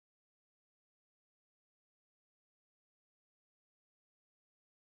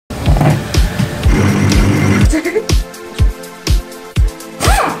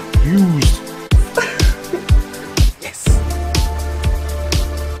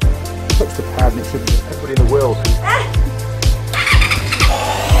magnet strip for everybody in the world.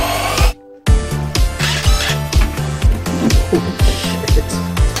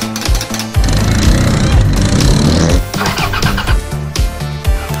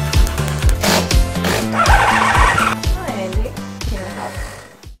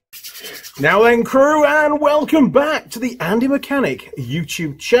 Now then, crew, and welcome back to the Andy Mechanic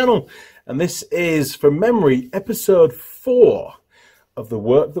YouTube channel. And this is, from memory, episode 4 of the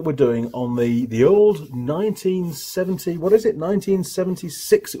work that we're doing on the old 1970, what is it,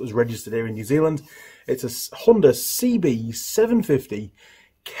 1976 it was registered here in New Zealand. It's a Honda CB750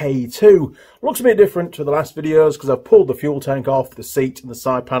 K2. Looks a bit different to the last videos because I've pulled the fuel tank off, the seat and the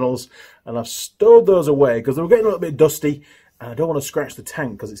side panels, and I've stowed those away because they were getting a little bit dusty. I don't want to scratch the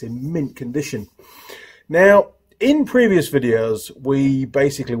tank because it's in mint condition. Now, in previous videos, we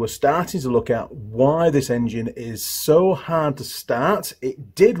basically were starting to look at why this engine is so hard to start.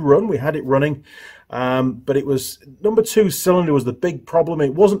 It did run, we had it running, but it was, number 2 cylinder was the big problem.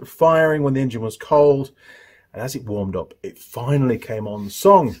 It wasn't firing when the engine was cold, and as it warmed up, it finally came on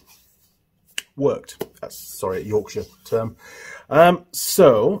song. Worked. That's, sorry, a Yorkshire term.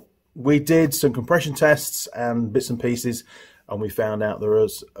 So we did some compression tests and bits and pieces, and we found out there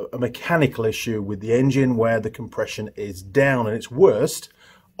was a mechanical issue with the engine where the compression is down, and it's worst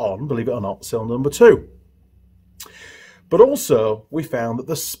on, believe it or not, cylinder number 2. But also we found that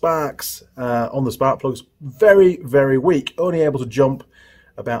the sparks on the spark plugs very, very weak, only able to jump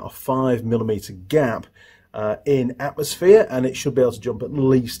about a 5mm gap in atmosphere, and it should be able to jump at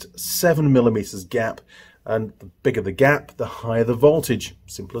least 7mm gap, and the bigger the gap, the higher the voltage.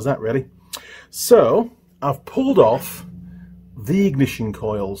 Simple as that, really. So I've pulled off the ignition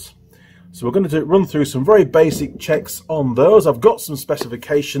coils, so we're going to run through some very basic checks on those. I've got some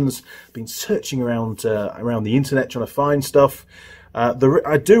specifications, been searching around around the internet trying to find stuff.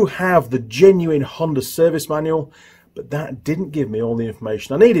 I do have the genuine Honda service manual, but that didn't give me all the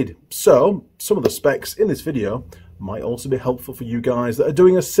information I needed. So some of the specs in this video might also be helpful for you guys that are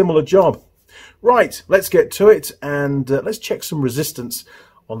doing a similar job. Right, let's get to it, and let's check some resistance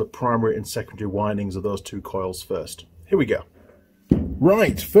on the primary and secondary windings of those 2 coils first. Here we go.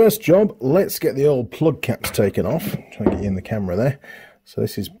 Right, first job, let's get the old plug caps taken off. Try and get you in the camera there. So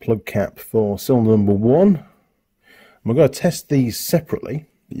this is plug cap for cylinder number 1. And we're going to test these separately,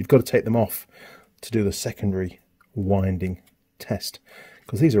 but you've got to take them off to do the secondary winding test,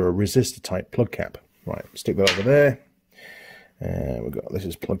 because these are a resistor type plug cap. Right, stick that over there. And we've got, this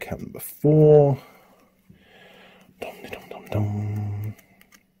is plug cap number 4. Dum, dum, dum, dum.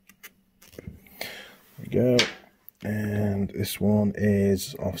 There we go. And this one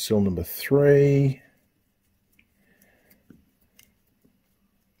is off cylinder number 3.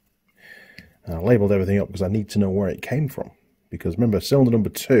 And I labelled everything up because I need to know where it came from. Because remember, cylinder number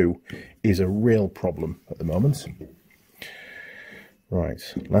 2 is a real problem at the moment. Right,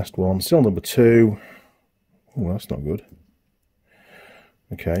 last one, cylinder number 2. Oh, that's not good.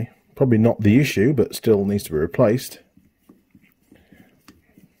 Okay, probably not the issue, but still needs to be replaced.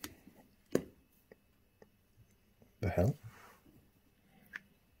 The hell?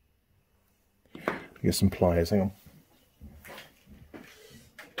 Get some pliers, hang on.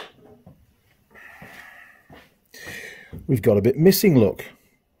 We've got a bit missing, look,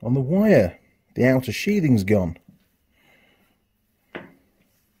 on the wire. The outer sheathing's gone. I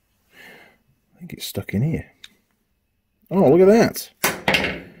think it's stuck in here. Oh, look at that.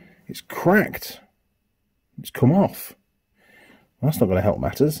 It's cracked. It's come off. Well, that's not going to help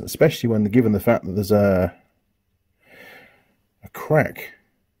matters, especially when given the fact that there's a crack.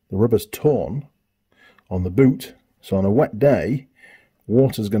 The rubber's torn on the boot, so on a wet day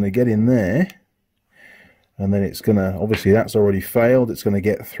water's going to get in there, and then it's going to, obviously that's already failed, it's going to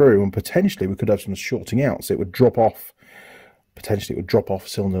get through, and potentially we could have some shorting out, so it would drop off, potentially it would drop off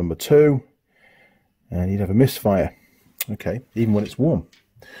cylinder number 2, and you'd have a misfire. Okay, even when it's warm.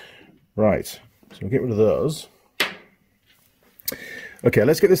 Right, so we'll get rid of those. Okay,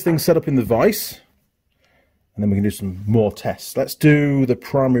 let's get this thing set up in the vise, and then we can do some more tests. Let's do the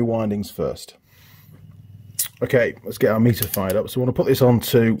primary windings first. Okay, let's get our meter fired up. So I want to put this on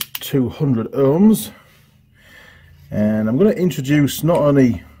to 200 ohms. And I'm going to introduce, not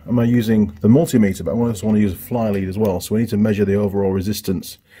only am I using the multimeter, but I also want to use a fly lead as well. So we need to measure the overall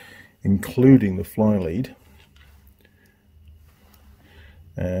resistance, including the fly lead.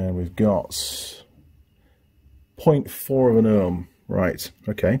 And we've got 0.4 of an ohm. Right,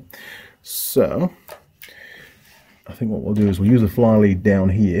 okay. So I think what we'll do is we'll use the fly lead down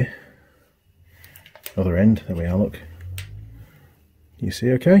here. Other end, there we are, look. Can you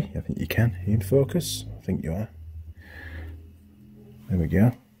see okay? I think you can. Are you in focus? I think you are. There we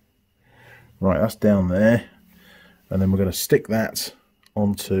go. Right, that's down there. And then we're going to stick that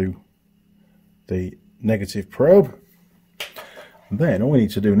onto the negative probe. And then all we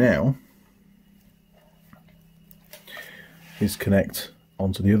need to do now is connect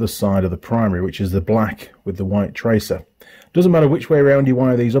onto the other side of the primary, which is the black with the white tracer. Doesn't matter which way around you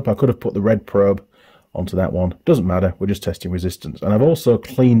wire these up. I could have put the red probe onto that one. Doesn't matter, we're just testing resistance. And I've also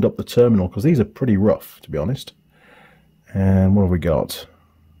cleaned up the terminal because these are pretty rough, to be honest. And what have we got?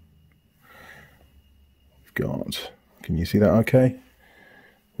 We've got, can you see that okay?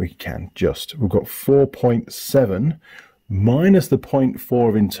 We can just, we've got 4.7 minus the 0.4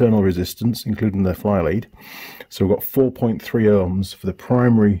 of internal resistance, including the fly lead. So we've got 4.3 ohms for the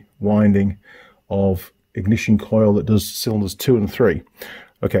primary winding of ignition coil that does cylinders 2 and 3.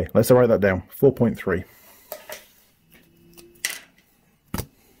 Okay, let's write that down. 4.3.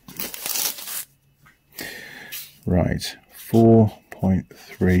 Right,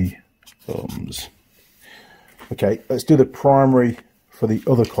 4.3 ohms. Okay, let's do the primary for the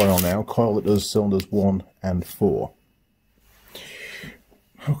other coil now, coil that does cylinders 1 and 4.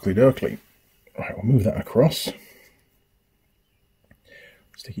 Oakley dokley. Right, we'll move that across.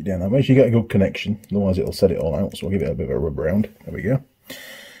 Stick it down there. Make sure you get a good connection, otherwise it'll set it all out. So we'll give it a bit of a rub round. There we go.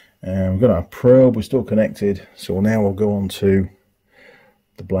 And we've got our probe, we're still connected. So now we'll go on to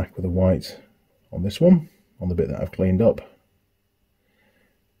the black with the white on this one, on the bit that I've cleaned up.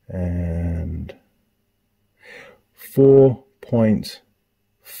 And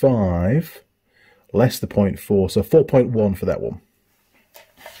 4.5 less the 0.4, so 4.1 for that one.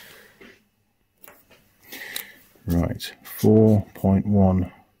 Right,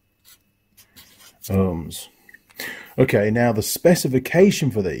 4.1 ohms. Okay, now the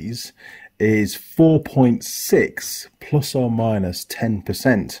specification for these is 4.6 plus or minus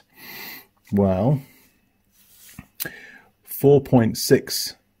 10%. Well,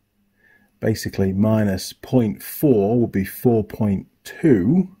 4.6 basically minus 0.4 would be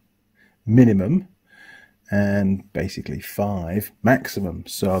 4.2 minimum, and basically 5 maximum.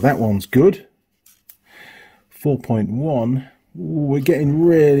 So that one's good. 4.1, we're getting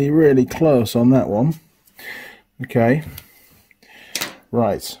really close on that one. Okay,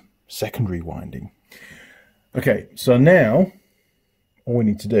 right, secondary winding. Okay, so now all we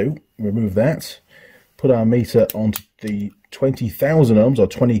need to do, remove that, put our meter onto the 20,000 ohms or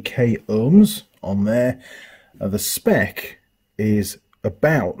 20k ohms on there. The spec is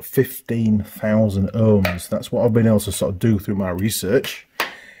about 15,000 ohms. That's what I've been able to sort of do through my research.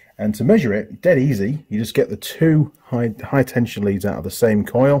 And to measure it, dead easy. You just get the two high tension leads out of the same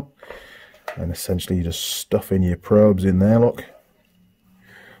coil, and essentially you just stuff in your probes in there. Look,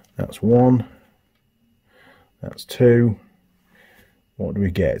 that's 1, that's 2. What do we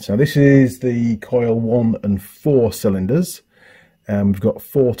get? So this is the coil 1 and 4 cylinders, and we've got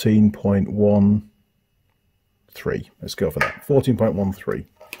 14.13. Let's go for that. 14.13.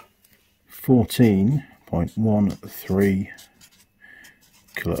 14.13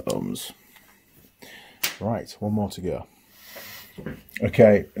 kilo ohms. Right, one more to go.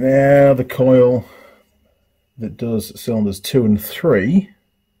 Okay, now the coil that does cylinders 2 and 3,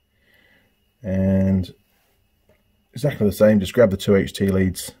 and exactly the same, just grab the 2 HT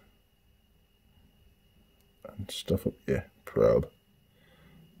leads and stuff up your probe.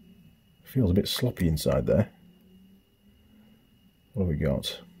 Feels a bit sloppy inside there. What have we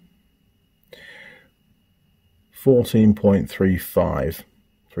got? 14.35.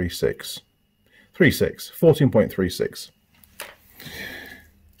 36. 14.36.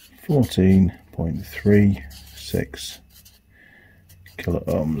 14.36 kilo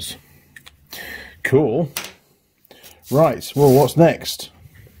ohms. Cool. Right, well, what's next?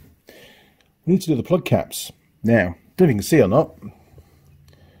 We need to do the plug caps. Now, don't know if you can see or not.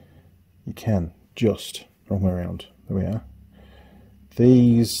 You can just, wrong way around. There we are.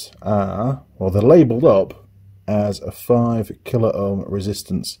 These are, well, they're labelled up as a 5 kilo ohm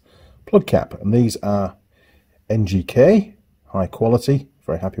resistance plug cap, and these are NGK, high quality.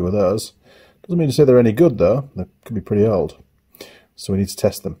 Very happy with those. Doesn't mean to say they're any good though. They could be pretty old, so we need to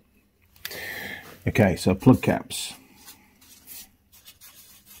test them. Okay, so plug caps.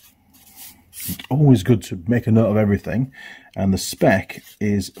 It's always good to make a note of everything, and the spec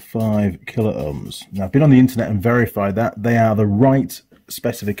is 5 kilo ohms. Now, I've been on the internet and verified that they are the right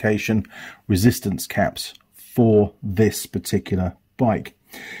specification resistance caps for this particular bike.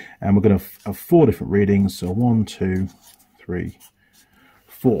 And we're going to have 4 different readings, so 1, 2, 3,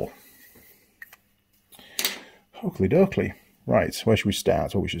 4. Oakley dokley. Right, where should we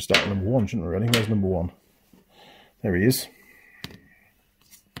start? Oh, we should start with number 1, shouldn't we, really? Where's number 1? There he is.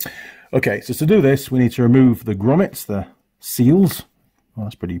 Okay, so to do this, we need to remove the grommets, the seals. Well,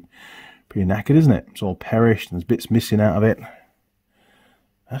 that's pretty Pretty knackered, isn't it? It's all perished and there's bits missing out of it.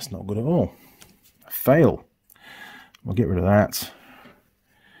 That's not good at all. A fail. We'll get rid of that.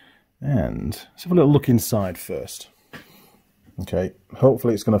 And let's have a little look inside first. Okay,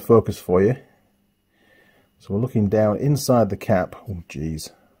 hopefully it's going to focus for you. So we're looking down inside the cap. Oh,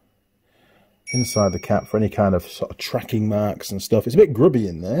 geez. Inside the cap for any kind of sort of tracking marks and stuff. It's a bit grubby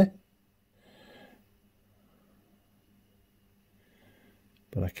in there.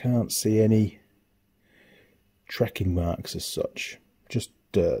 But I can't see any tracking marks as such. Just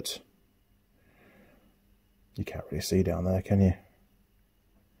dirt. You can't really see down there, can you?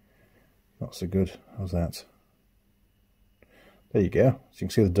 Not so good. How's that? There you go. So you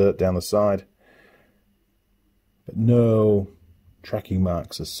can see the dirt down the side. But no tracking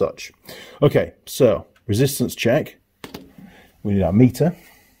marks as such. Okay, so resistance check. We need our meter.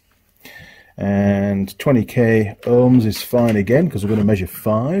 And 20k ohms is fine again because we're going to measure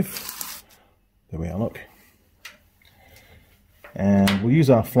 5. There we are, look. And we'll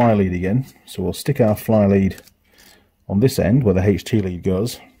use our fly lead again. So we'll stick our fly lead on this end where the HT lead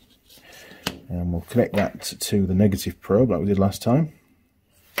goes. And we'll connect that to the negative probe like we did last time.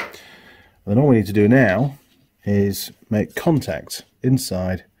 And then all we need to do now is make contact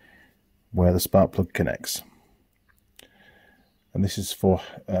inside where the spark plug connects. And this is for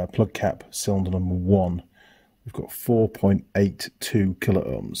plug cap cylinder number 1. We've got 4.82 kilo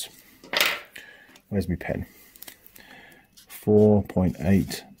ohms. Where's my pen?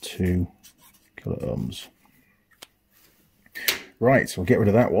 4.82 kilo ohms. Right, so we'll get rid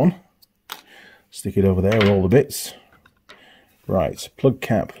of that one. Stick it over there with all the bits. Right, plug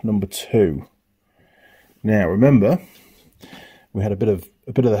cap number 2. Now remember, we had a bit of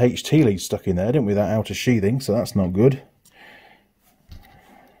the HT lead stuck in there, didn't we? That outer sheathing, so that's not good.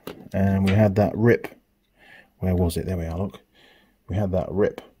 And we had that rip. Where was it? There we are, look. We had that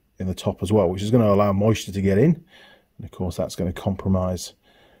rip in the top as well, which is going to allow moisture to get in. And of course that's going to compromise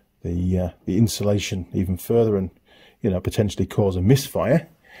the insulation even further and, you know, potentially cause a misfire.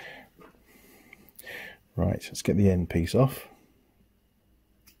 Right, let's get the end piece off.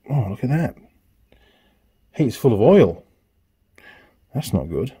 Oh, look at that. Hey, it's full of oil. That's not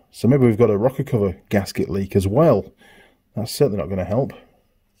good. So maybe we've got a rocker cover gasket leak as well. That's certainly not going to help.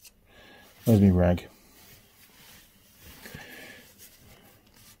 Where's my rag?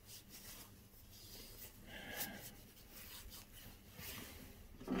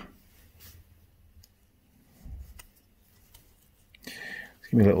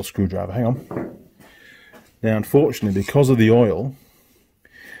 Give me a little screwdriver, hang on. Now unfortunately, because of the oil,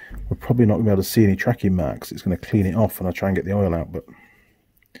 we're probably not going to be able to see any tracking marks. It's going to clean it off when I try and get the oil out, but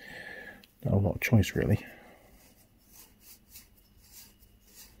not a lot of choice really.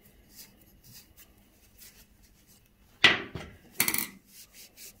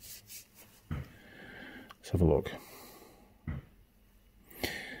 Let's have a look.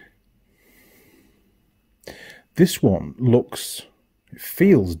 This one looks, it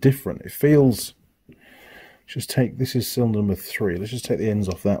feels different. It feels, just take, this is cylinder number 3. Let's just take the ends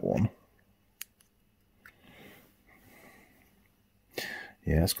off that one.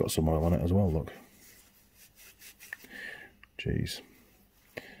 Yeah, it's got some oil on it as well, look. Jeez.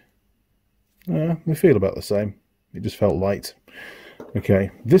 They feel about the same. It just felt light.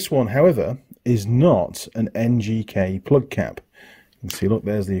 Okay, this one, however, is not an NGK plug cap. You can see, look,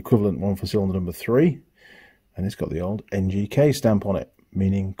 there's the equivalent one for cylinder number 3. And it's got the old NGK stamp on it,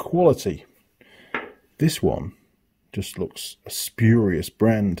 meaning quality. This one just looks a spurious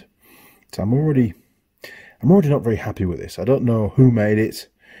brand. So I'm already not very happy with this. I don't know who made it,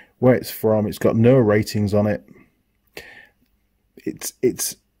 where it's from. It's got no ratings on it.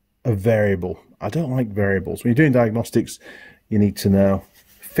 It's a variable. I don't like variables. When you're doing diagnostics, you need to know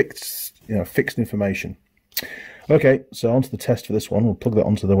fixed information. Okay, so onto the test for this one. We'll plug that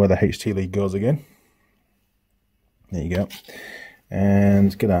onto where the HT lead goes again. There you go.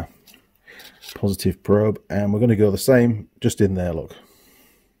 And get our positive probe, and we're going to go the same just in there, look.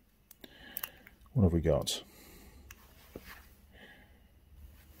 What have we got?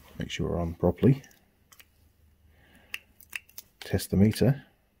 Make sure we're on properly. Test the meter.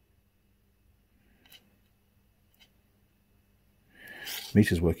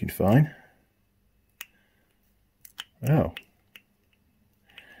 Meter's working fine. Oh.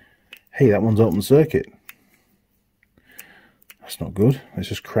 Hey, that one's open circuit. That's not good. Let's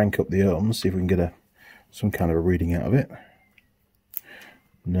just crank up the ohms, see if we can get some kind of a reading out of it.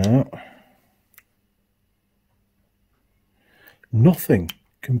 No. Nothing.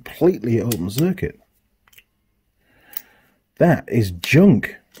 Completely open circuit. That is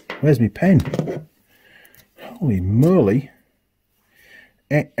junk. Where's my pen? Holy moly.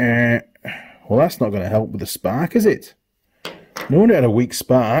 Well, that's not going to help with the spark, is it? No wonder it had a weak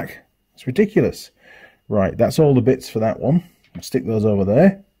spark. It's ridiculous. Right, that's all the bits for that one. I'll stick those over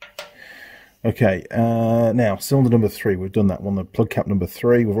there. Okay, now cylinder number 3, we've done that one. The plug cap number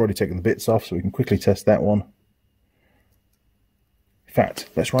 3, we've already taken the bits off, so we can quickly test that one. In fact,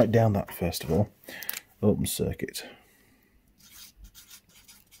 let's write down that first of all. Open circuit.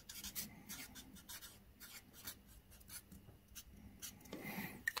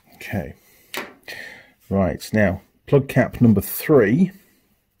 Okay, right, now plug cap number 3,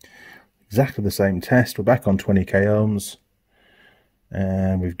 exactly the same test. We're back on 20 k ohms,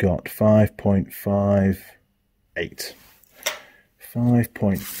 and we've got 5.58.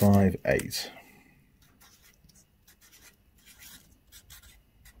 5.58.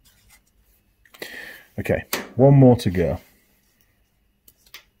 Okay, one more to go.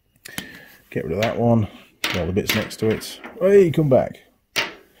 Get rid of that one, get all the bits next to it. Hey, come back.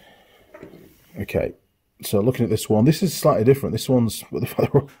 Okay, so looking at this one, this is slightly different. This one's,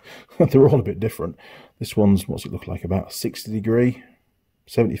 they're all a bit different. This one's, what's it look like, about 60 degree,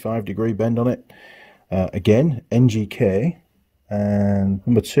 75 degree bend on it. Again, NGK, and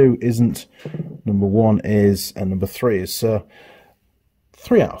number 2 isn't, number 1 is, and number 3 is. So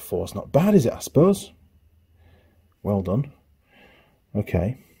 3 out of 4 is not bad, is it, I suppose? Well done.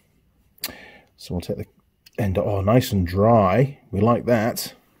 Okay, so we'll take the end, oh, nice and dry. We like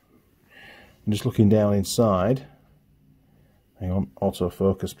that. I'm just looking down inside. Hang on,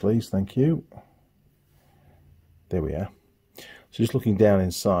 autofocus please, thank you. There we are. So just looking down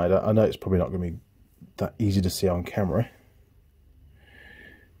inside, I know it's probably not going to be that easy to see on camera.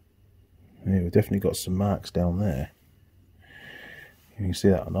 Yeah, we've definitely got some marks down there. You can see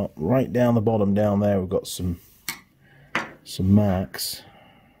that or not. Right down the bottom down there we've got some marks.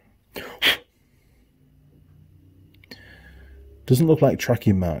 Doesn't look like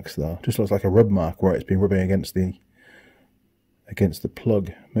tracking marks though. Just looks like a rub mark where it's been rubbing against the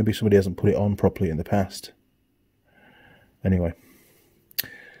plug. Maybe somebody hasn't put it on properly in the past. Anyway,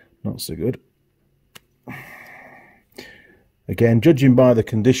 not so good. Again, judging by the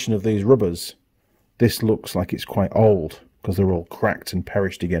condition of these rubbers, this looks like it's quite old because they're all cracked and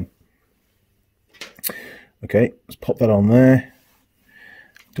perished again. Okay, let's pop that on there.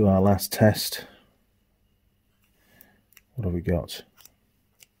 Do our last test. What have we got?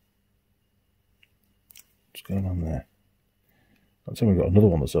 What's going on there? I'll tell you we've got another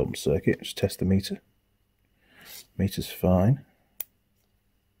one that's open circuit. Just test the meter. Meter's fine.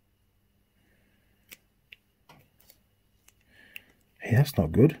 Hey, that's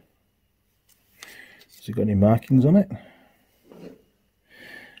not good. Has it got any markings on it?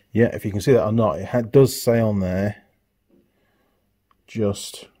 Yeah, if you can see that or not, it does say on there,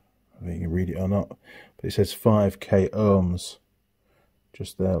 just, I think you can read it or not, but it says 5 k ohms.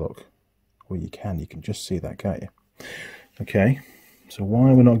 Just there, look. Well, you can just see that, can't you? Okay, so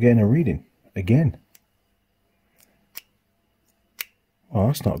why are we not getting a reading again? Oh,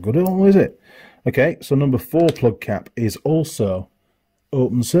 that's not good at all, is it? Okay, so number 4 plug cap is also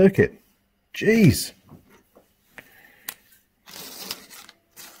open circuit. Jeez.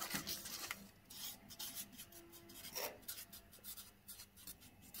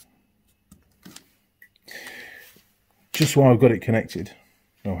 Just while I've got it connected.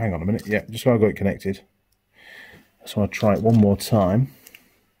 Oh, hang on a minute. Yeah, just while I've got it connected. So I'll try it one more time.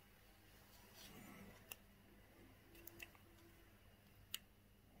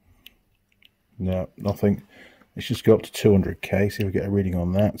 No, nothing. Let's just go up to 200k, see if we get a reading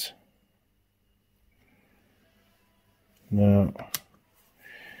on that. No.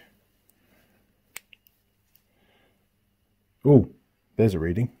 Oh, there's a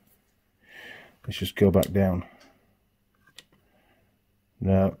reading. Let's just go back down.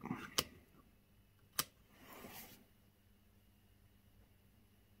 No.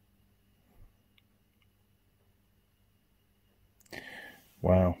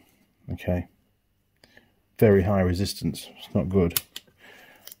 Wow. Okay. Very high resistance. It's not good.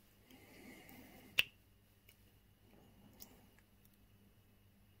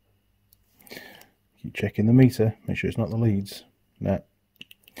 Keep checking the meter. Make sure it's not the leads. No.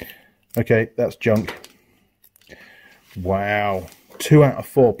 Okay, that's junk. Wow. 2 out of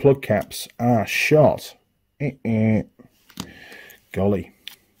 4 plug caps are shot. Golly.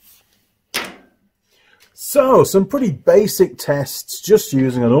 So, some pretty basic tests, just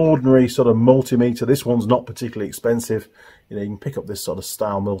using an ordinary sort of multimeter. This one's not particularly expensive. You know, you can pick up this sort of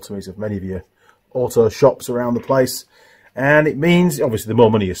style multimeter of many of your auto shops around the place. And it means, obviously, the more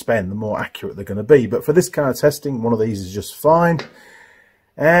money you spend, the more accurate they're going to be. But for this kind of testing, one of these is just fine.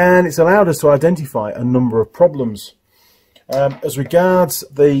 And it's allowed us to identify a number of problems. As regards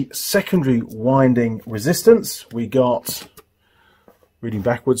the secondary winding resistance, we got, reading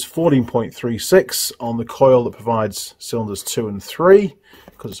backwards, 14.36 on the coil that provides cylinders 2 and 3,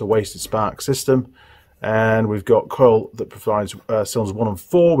 because it's a wasted spark system. And we've got coil that provides cylinders 1 and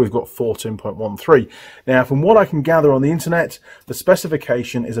 4, we've got 14.13. Now, from what I can gather on the internet, the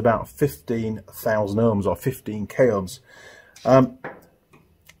specification is about 15,000 ohms, or 15 k ohms.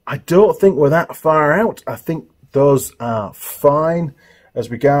 I don't think we're that far out. I think those are fine. As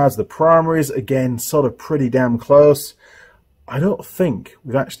regards the primaries, again, sort of pretty damn close. I don't think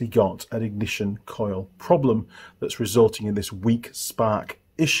we've actually got an ignition coil problem that's resulting in this weak spark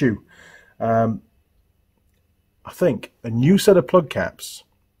issue. I think a new set of plug caps,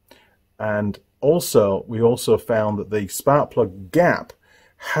 and also we also found that the spark plug gap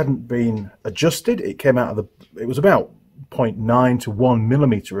hadn't been adjusted. It came out of the, it was about 0.9 to 1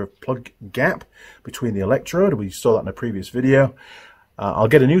 millimeter of plug gap between the electrode. We saw that in a previous video. I'll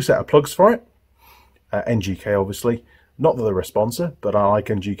get a new set of plugs for it, NGK obviously. Not that they're a sponsor, but I like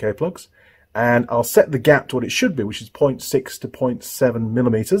NGK plugs. And I'll set the gap to what it should be, which is 0.6 to 0.7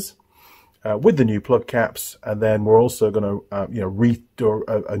 millimeters with the new plug caps. And then we're also going to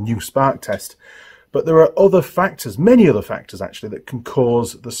redo a new spark test. But there are other factors, many other factors actually, that can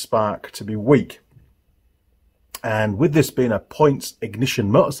cause the spark to be weak. And with this being a points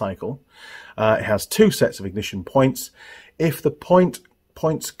ignition motorcycle, it has two sets of ignition points. If the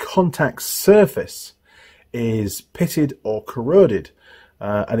points contact surface is pitted or corroded,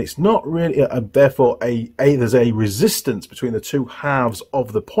 and it's not really, therefore there's a resistance between the two halves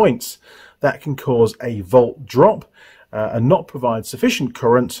of the points, that can cause a volt drop and not provide sufficient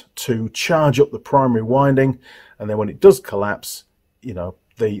current to charge up the primary winding. And then when it does collapse, you know,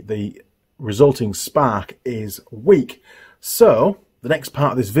 the resulting spark is weak. So the next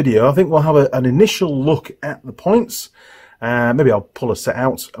part of this video, I think we'll have an initial look at the points. Maybe I'll pull a set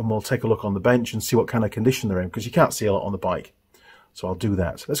out and we'll take a look on the bench and see what kind of condition they're in, because you can't see a lot on the bike. So I'll do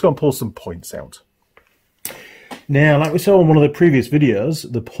that. Let's go and pull some points out. Now, like we saw in one of the previous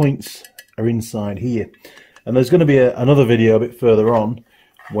videos, the points are inside here. And there's going to be another video a bit further on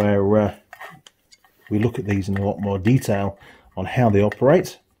where we look at these in a lot more detail on how they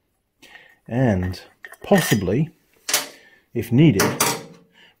operate. And possibly, if needed,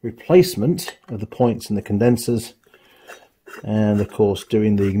 replacement of the points and the condensers, and of course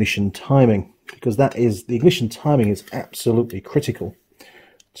doing the ignition timing, because the ignition timing is absolutely critical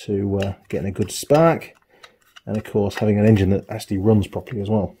to getting a good spark, and of course having an engine that actually runs properly as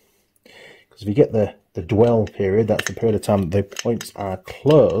well. Because if you get the dwell period, that's the period of time that the points are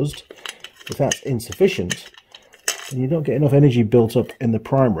closed, if that's insufficient, and you don't get enough energy built up in the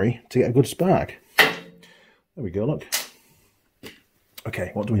primary to get a good spark. There we go, look.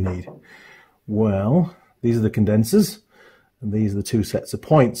 Okay, what do we need? Well, these are the condensers, and these are the two sets of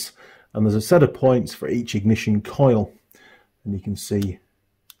points. And there's a set of points for each ignition coil. And you can see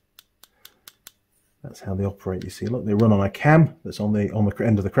that's how they operate. You see, look, they run on a cam that's on the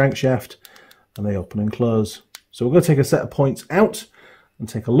end of the crankshaft, and they open and close. So we're going to take a set of points out and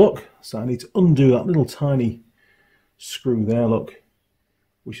take a look. So I need to undo that little tiny screw there, look,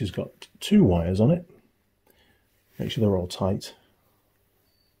 which has got two wires on it. Make sure they're all tight.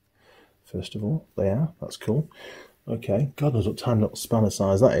 First of all, they are. That's cool. Okay, God knows what tiny little spanner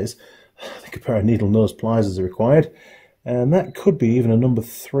size that is. I think a pair of needle nose pliers are required, and that could be even a number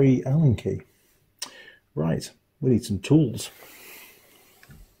 3 Allen key. Right, we need some tools.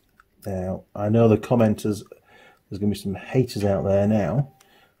 Now, I know the commenters, there's going to be some haters out there now.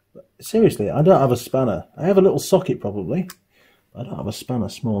 But seriously, I don't have a spanner. I have a little socket probably. I don't have a spanner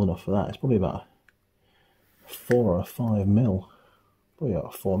small enough for that. It's probably about 4 or 5 mil. Probably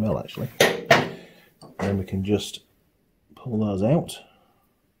about 4 mil actually. And then we can just pull those out.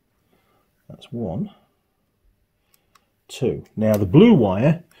 That's 1, 2. Now the blue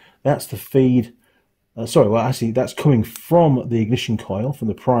wire, that's the feed. Sorry, well actually that's coming from the ignition coil, from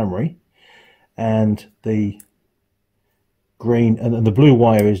the primary, and the green and the blue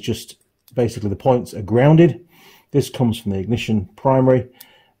wire is just basically the points are grounded. This comes from the ignition primary,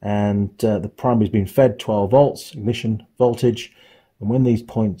 and the primary has been fed 12 volts ignition voltage, and when these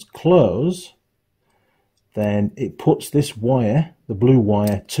points close, then it puts this wire, the blue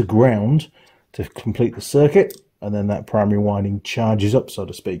wire, to ground to complete the circuit, and then that primary winding charges up, so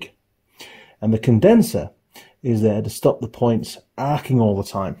to speak. And the condenser is there to stop the points arcing all the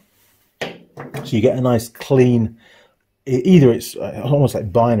time. So you get a nice clean, either it's almost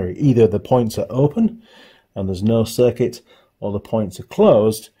like binary, either the points are open and there's no circuit, or the points are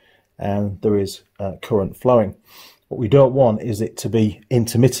closed and there is current flowing. What we don't want is it to be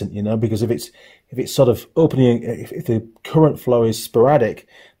intermittent, you know, because if if it's sort of opening, if the current flow is sporadic,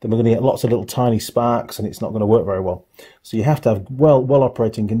 then we're going to get lots of little tiny sparks and it's not going to work very well. So you have to have well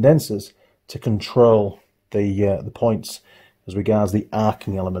operating condensers to control the points as regards the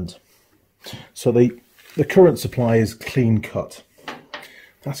arcing element. So the current supply is clean cut.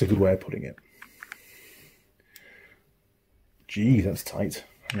 That's a good way of putting it. Gee, that's tight.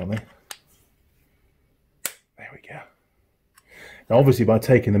 Hang on there. There we go. Now obviously by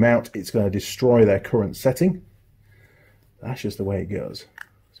taking them out, it's going to destroy their current setting. That's just the way it goes.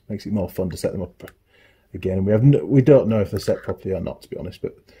 It makes it more fun to set them up again. We don't know if they're set properly or not, to be honest,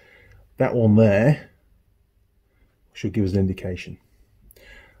 but that one there should give us an indication.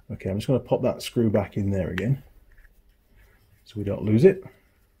 Okay, I'm just going to pop that screw back in there again so we don't lose it.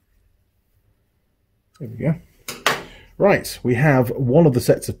 There we go. Right, we have one of the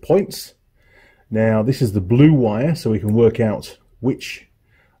sets of points. Now this is the blue wire, so we can work out which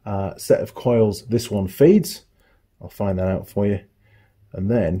set of coils this one feeds. I'll find that out for you. And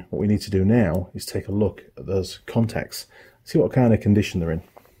then what we need to do now is take a look at those contacts, see what kind of condition they're in.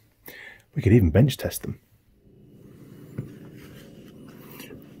 We could even bench test them.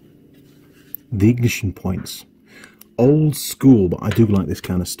 The ignition points. Old school, but I do like this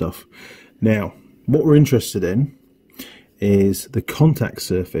kind of stuff. Now, what we're interested in is the contact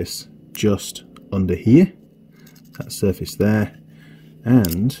surface just under here. That surface there.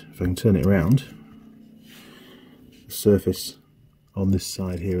 And, if I can turn it around, the surface on this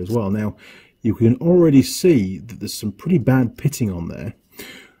side here as well. Now, you can already see that there's some pretty bad pitting on there.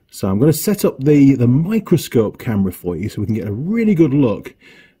 So I'm going to set up the microscope camera for you so we can get a really good look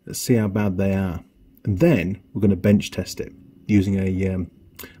and see how bad they are. And then we're going to bench test it using a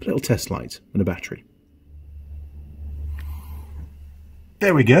little test light and a battery.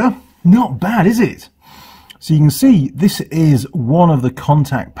 There we go. Not bad, is it? So you can see this is one of the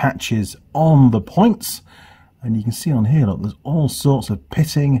contact patches on the points. And you can see on here, look, there's all sorts of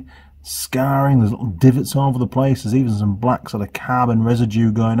pitting, scarring, there's little divots all over the place. There's even some black sort of carbon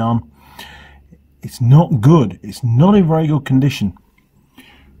residue going on. It's not good. It's not in very good condition.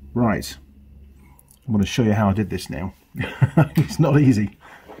 Right. I'm going to show you how I did this now. It's not easy.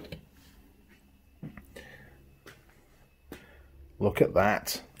 Look at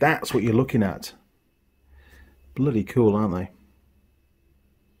that. That's what you're looking at. Bloody cool, aren't they?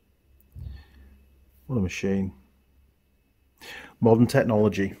 What a machine. Modern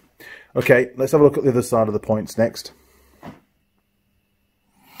technology. Okay, let's have a look at the other side of the points next.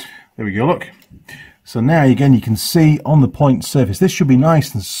 There we go, look. So now again you can see on the point surface, this should be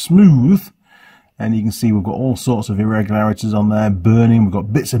nice and smooth. And you can see we've got all sorts of irregularities on there, burning. We've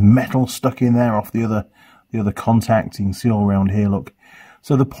got bits of metal stuck in there off the other contact. You can see all around here, look.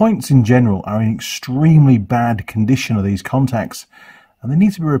 So the points in general are in extremely bad condition of these contacts, and they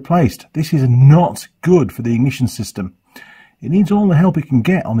need to be replaced. This is not good for the ignition system. It needs all the help it can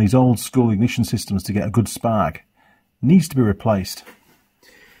get on these old school ignition systems to get a good spark. It needs to be replaced.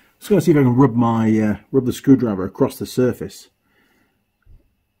 Just going to see if I can rub the screwdriver across the surface.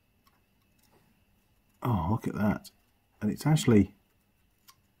 Oh, look at that. And it's actually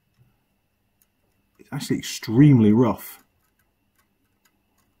extremely rough.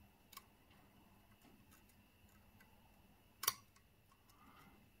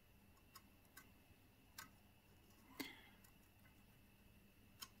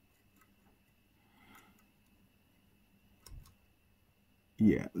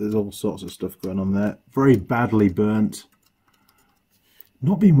 Yeah, there's all sorts of stuff going on there. Very badly burnt.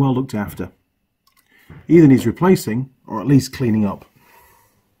 Not being well looked after. Either needs replacing or at least cleaning up.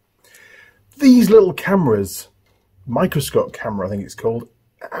 These little cameras, microscope camera I think it's called,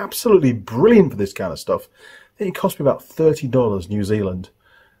 absolutely brilliant for this kind of stuff. I think it cost me about $30 New Zealand.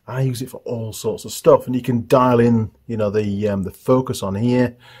 I use it for all sorts of stuff, and you can dial in, you know, the focus on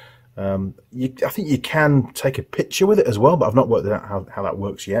here. I think you can take a picture with it as well, but I've not worked out how that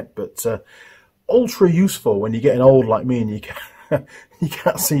works yet. But ultra useful when you're getting old like me and you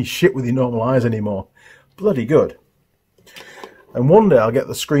can't see shit with your normal eyes anymore. Bloody good. And one day I'll get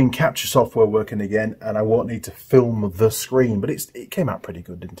the screen capture software working again, and I won't need to film the screen. But it came out pretty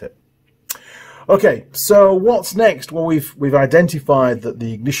good, didn't it? Okay, so what's next? Well, we've identified that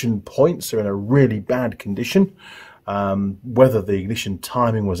the ignition points are in a really bad condition. Whether the ignition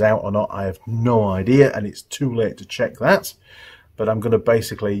timing was out or not, I have no idea, and it's too late to check that. But I'm going to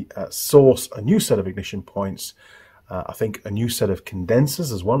basically source a new set of ignition points. I think a new set of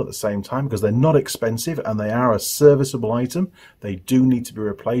condensers as well at the same time, because they're not expensive and they are a serviceable item. They do need to be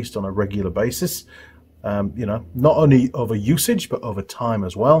replaced on a regular basis, you know, not only over usage but over time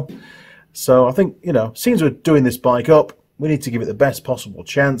as well. So I think, you know, since we're doing this bike up, we need to give it the best possible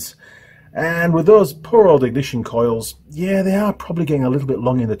chance. And with those poor old ignition coils, yeah, they are probably getting a little bit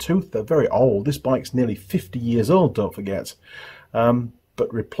long in the tooth. They're very old. This bike's nearly 50 years old, don't forget.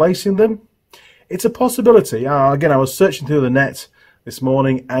 But replacing them, it's a possibility. Again, I was searching through the net this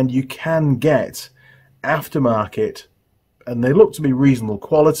morning, and you can get aftermarket, and they look to be reasonable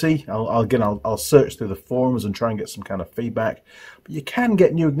quality. I'll search through the forums and try and get some kind of feedback. But you can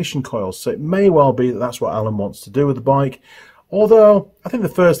get new ignition coils, so it may well be that that's what Alan wants to do with the bike. Although, I think the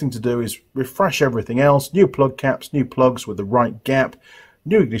first thing to do is refresh everything else. New plug caps, new plugs with the right gap,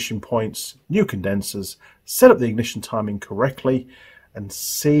 new ignition points, new condensers, set up the ignition timing correctly, and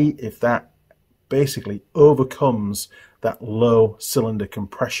see if that basically overcomes that low cylinder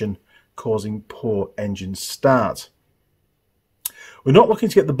compression causing poor engine start. We're not looking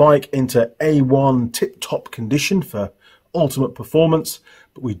to get the bike into A1 tip-top condition for ultimate performance,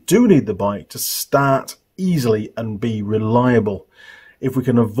 but we do need the bike to start easily and be reliable. If we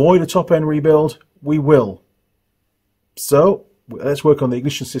can avoid a top-end rebuild, we will. So let's work on the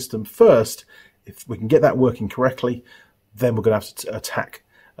ignition system first. If we can get that working correctly, then we're going to have to attack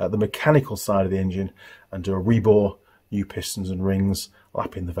the mechanical side of the engine and do a rebore, new pistons and rings,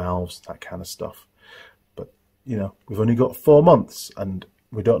 lapping the valves, that kind of stuff. But, you know, we've only got 4 months, and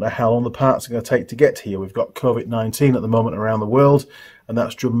we don't know how long the parts are going to take to get here. We've got COVID-19 at the moment around the world, and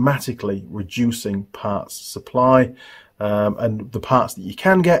that's dramatically reducing parts supply, and the parts that you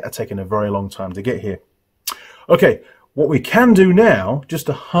can get are taking a very long time to get here. Okay, what we can do now, just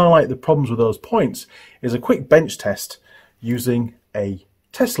to highlight the problems with those points, is a quick bench test using a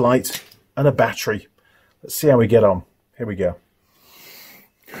test light and a battery. Let's see how we get on. Here we go.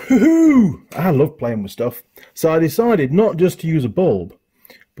 I love playing with stuff. So I decided not just to use a bulb,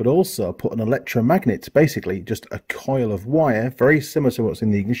 but also put an electromagnet, basically just a coil of wire, very similar to what's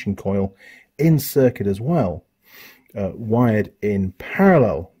in the ignition coil, in circuit as well, wired in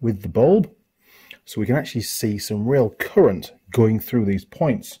parallel with the bulb, so we can actually see some real current going through these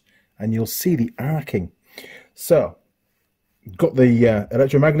points, and you'll see the arcing. So, got the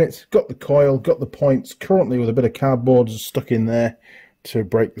electromagnet, got the coil, got the points, currently with a bit of cardboard stuck in there to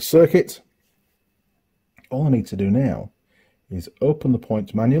break the circuit. All I need to do now is open the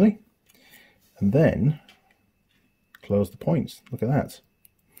points manually and then close the points. Look at that.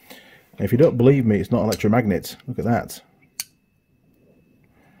 And if you don't believe me, it's not electromagnet. Look at that.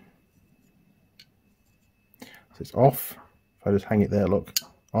 So it's off. If I just hang it there, look,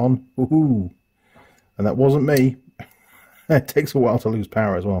 on. Woohoo! And that wasn't me. It takes a while to lose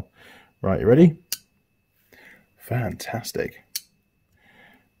power as well. Right, you ready? Fantastic.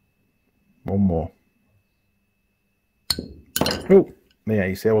 One more. Oh, yeah,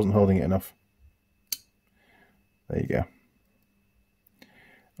 you see I wasn't holding it enough. There you go.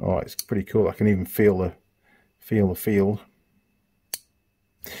 Oh, it's pretty cool. I can even feel the field.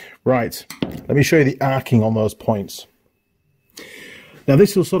 Right, let me show you the arcing on those points. Now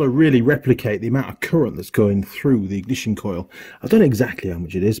this will sort of really replicate the amount of current that's going through the ignition coil. I don't know exactly how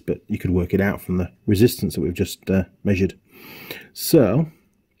much it is, but you could work it out from the resistance that we've just measured. So,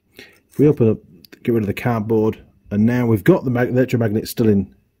 if we open up, get rid of the cardboard, and now we've got the electromagnet still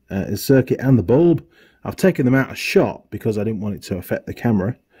in circuit and the bulb. I've taken them out of shot because I didn't want it to affect the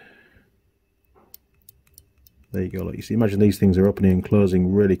camera. There you go. Look, you see, imagine these things are opening and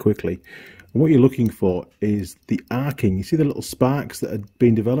closing really quickly. And what you're looking for is the arcing. You see the little sparks that are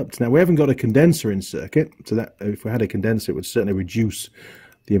being developed? Now, we haven't got a condenser in circuit, so that if we had a condenser, it would certainly reduce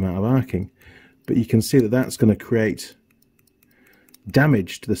the amount of arcing. But you can see that that's going to create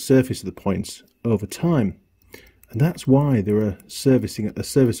damage to the surface of the points over time. And that's why they're a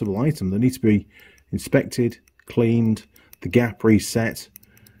serviceable item. They need to be inspected, cleaned, the gap reset,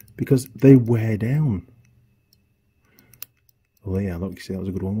 because they wear down. Oh yeah, look, you see that was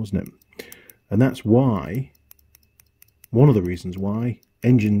a good one, wasn't it? And that's why, one of the reasons why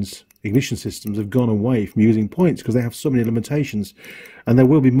ignition systems have gone away from using points, because they have so many limitations. And there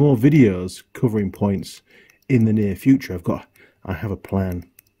will be more videos covering points in the near future. I have a plan.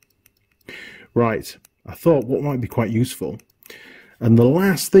 Right, I thought what might be quite useful, and the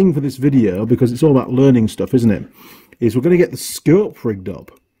last thing for this video, because it's all about learning stuff, isn't it, is we're going to get the scope rigged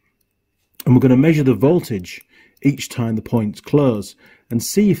up, and we're going to measure the voltage each time the points close and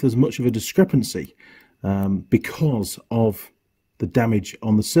see if there's much of a discrepancy because of the damage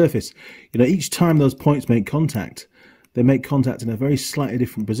on the surface. You know, each time those points make contact, they make contact in a very slightly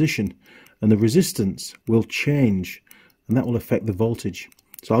different position, and the resistance will change, and that will affect the voltage.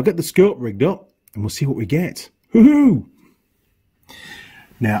 So I'll get the scope rigged up and we'll see what we get. Woohoo!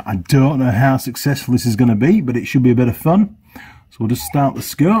 Now, I don't know how successful this is going to be, but it should be a bit of fun. So we'll just start the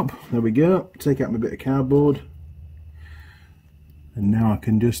scope. There we go. Take out my bit of cardboard. And now I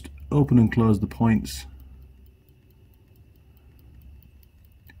can just open and close the points.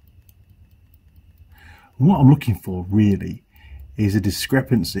 And what I'm looking for really is a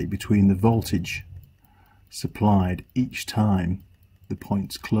discrepancy between the voltage supplied each time the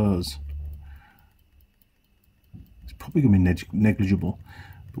points close. It's probably going to be negligible,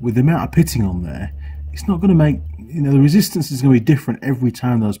 but with the amount of pitting on there, it's not going to make, you know, the resistance is going to be different every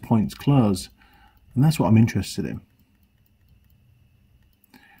time those points close, and that's what I'm interested in.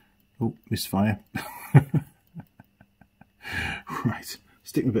 Oh, misfire. Right,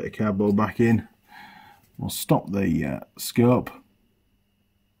 stick a bit of cardboard back in. We'll stop the scope.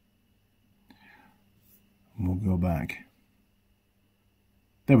 And we'll go back.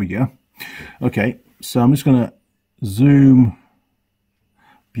 There we go. Okay, so I'm just going to zoom.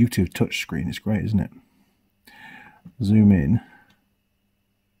 Beauty of touch screen, it's great, isn't it? Zoom in.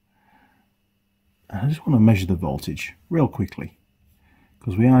 And I just want to measure the voltage real quickly,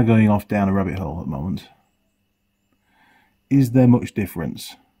 because we are going off down a rabbit hole at the moment. Is there much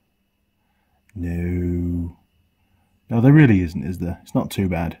difference? No. No, there really isn't, is there? It's not too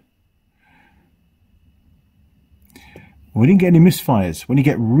bad. We didn't get any misfires. When you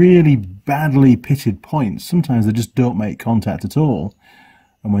get really badly pitted points, sometimes they just don't make contact at all.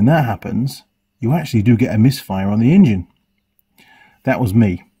 And when that happens, you actually do get a misfire on the engine. That was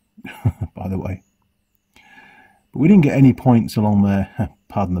me, by the way. But we didn't get any points along there,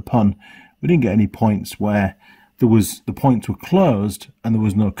 pardon the pun, we didn't get any points where the points were closed and there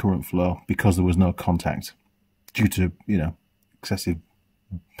was no current flow because there was no contact due to, you know, excessive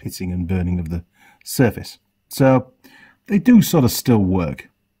pitting and burning of the surface. So they do sort of still work,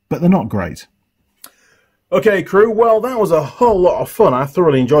 but they're not great. Okay, crew, well, that was a whole lot of fun. I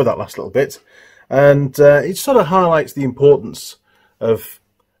thoroughly enjoyed that last little bit. And it sort of highlights the importance of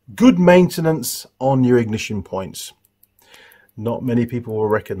good maintenance on your ignition points. Not many people will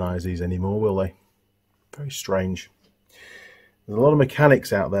recognise these anymore, will they? Very strange. There's a lot of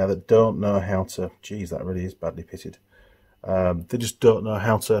mechanics out there that don't know how to... Geez, that really is badly pitted. They just don't know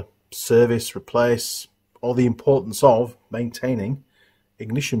how to service, replace, or the importance of maintaining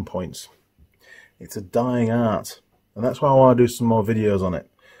ignition points. It's a dying art, and that's why I want to do some more videos on it.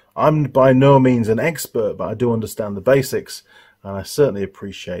 I'm by no means an expert, but I do understand the basics, and I certainly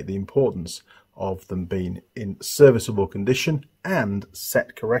appreciate the importance of them being in serviceable condition and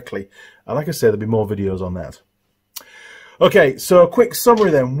set correctly. And like I said, there'll be more videos on that. Okay, so a quick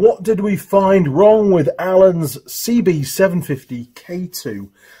summary then. What did we find wrong with Alan's CB750 K2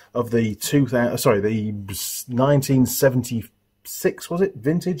 of the 1976, was it?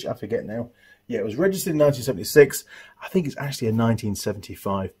 Vintage? I forget now. Yeah, it was registered in 1976. I think it's actually a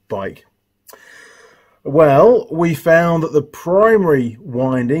 1975 bike. Well, we found that the primary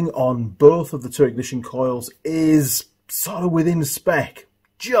winding on both of the two ignition coils is sort of within spec.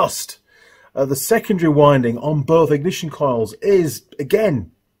 Just. The secondary winding on both ignition coils is,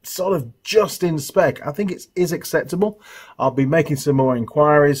 again, sort of just in spec. I think it is acceptable. I'll be making some more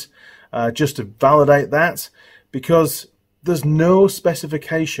inquiries just to validate that, because there's no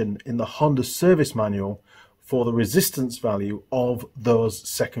specification in the Honda service manual for the resistance value of those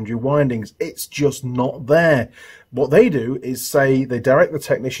secondary windings. It's just not there. What they do is say they direct the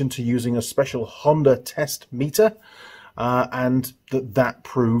technician to using a special Honda test meter, and that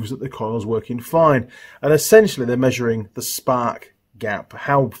proves that the coil's working fine. And essentially they're measuring the spark gap,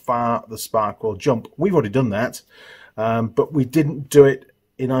 how far the spark will jump. We've already done that, but we didn't do it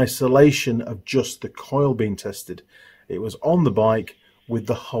in isolation of just the coil being tested. It was on the bike with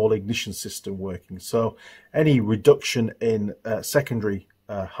the whole ignition system working. So any reduction in secondary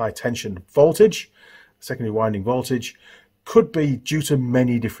high tension voltage, secondary winding voltage, could be due to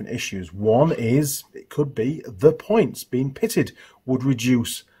many different issues. One is, it could be the points being pitted would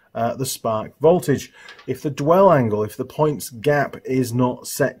reduce the spark voltage. If the dwell angle, if the points gap is not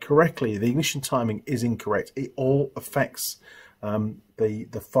set correctly, the ignition timing is incorrect, it all affects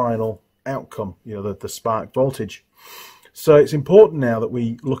the final outcome, you know, the spark voltage. So it's important now that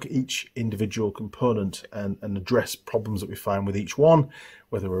we look at each individual component and address problems that we find with each one,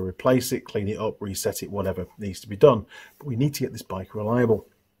 whether we replace it, clean it up, reset it, whatever needs to be done. But we need to get this bike reliable.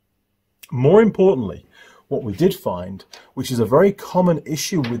 More importantly, what we did find, which is a very common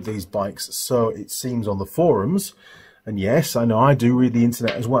issue with these bikes, so it seems on the forums, and yes, I know I do read the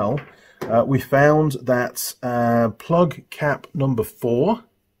internet as well, we found that plug cap number 4,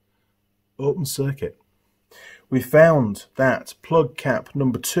 open circuit. We found that plug cap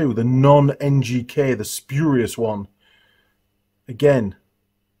number 2, the non-NGK, the spurious one, again,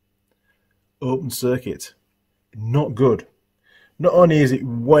 open circuit. Not good. Not only is it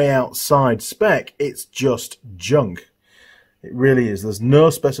way outside spec, it's just junk. It really is. There's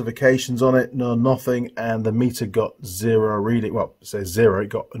no specifications on it, no nothing, and the meter got 0 reading. Well, it says 0, it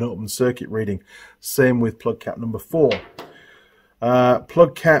got an open circuit reading. Same with plug cap number 4.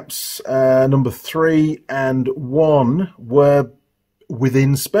 Plug caps number 3 and 1 were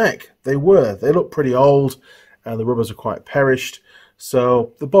within spec. They were. They look pretty old, and the rubbers are quite perished.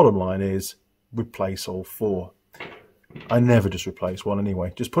 So the bottom line is replace all 4. I never just replace one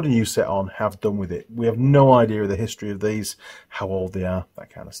anyway. Just put a new set on, have done with it. We have no idea of the history of these, how old they are, that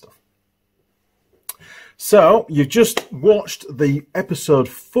kind of stuff. So you've just watched the episode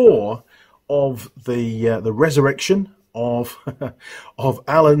 4 of the resurrection of of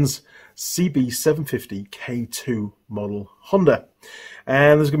Alan's CB750 K2 model Honda.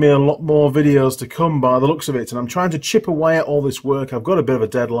 And there's going to be a lot more videos to come by the looks of it. And I'm trying to chip away at all this work. I've got a bit of a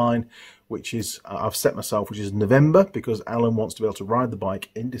deadline, which is I've set myself, which is November, because Alan wants to be able to ride the bike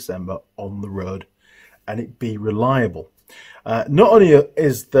in December on the road and it be reliable. Not only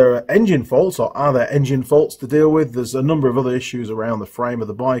is there engine faults, or are there engine faults to deal with, there's a number of other issues around the frame of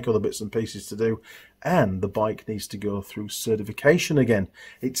the bike, other bits and pieces to do, and the bike needs to go through certification again.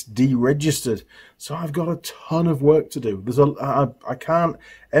 It's deregistered, so I've got a ton of work to do. I can't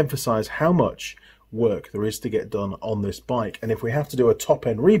emphasize how much work there is to get done on this bike, and if we have to do a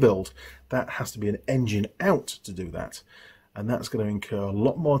top-end rebuild, that has to be an engine out to do that, and that's going to incur a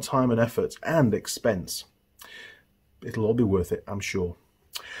lot more time and effort and expense. It'll all be worth it, I'm sure.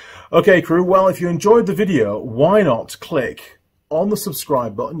 Okay, crew, well, if you enjoyed the video, why not click on the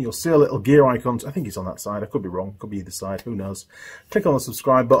subscribe button? You'll see a little gear icon. I think it's on that side. I could be wrong. Could be either side. Who knows? Click on the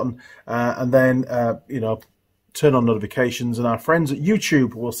subscribe button, and then, you know, turn on notifications, and our friends at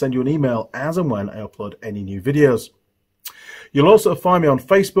YouTube will send you an email as and when I upload any new videos. You'll also find me on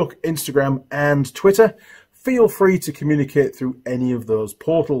Facebook, Instagram, and Twitter. Feel free to communicate through any of those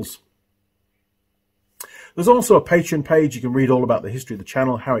portals. There's also a Patron page. You can read all about the history of the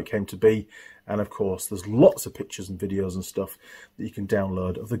channel, how it came to be, and of course there's lots of pictures and videos and stuff that you can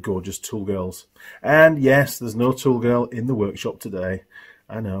download of the gorgeous tool girls. And yes, there's no tool girl in the workshop today.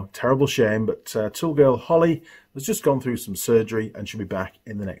 I know, terrible shame, but tool girl Holly has just gone through some surgery and she'll be back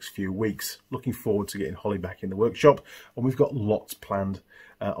in the next few weeks. Looking forward to getting Holly back in the workshop, and we've got lots planned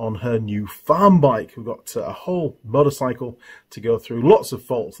on her new farm bike. We've got a whole motorcycle to go through, lots of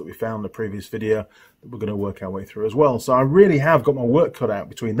faults that we found in the previous video that we're going to work our way through as well. So I really have got my work cut out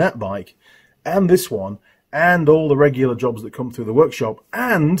between that bike and this one, and all the regular jobs that come through the workshop,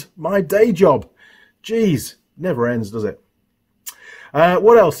 and my day job. Geez, never ends, does it?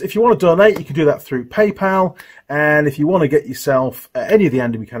 What else? If you want to donate, you can do that through PayPal, and if you want to get yourself any of the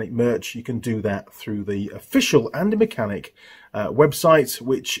Andy Mechanic merch, you can do that through the official Andy Mechanic website,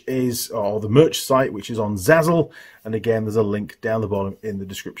 which is, or the merch site, which is on Zazzle, and again there's a link down the bottom in the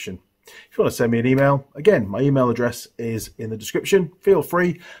description. If you want to send me an email, again, my email address is in the description. Feel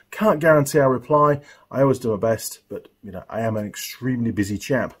free. Can't guarantee I'll reply. I always do my best, but you know, I am an extremely busy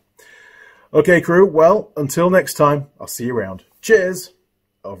chap. Okay, crew, well, until next time, I'll see you around. Cheers,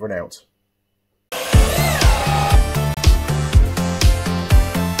 over and out.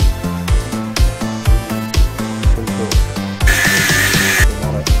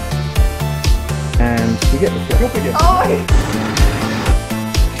 And we get the flip up again. Oh.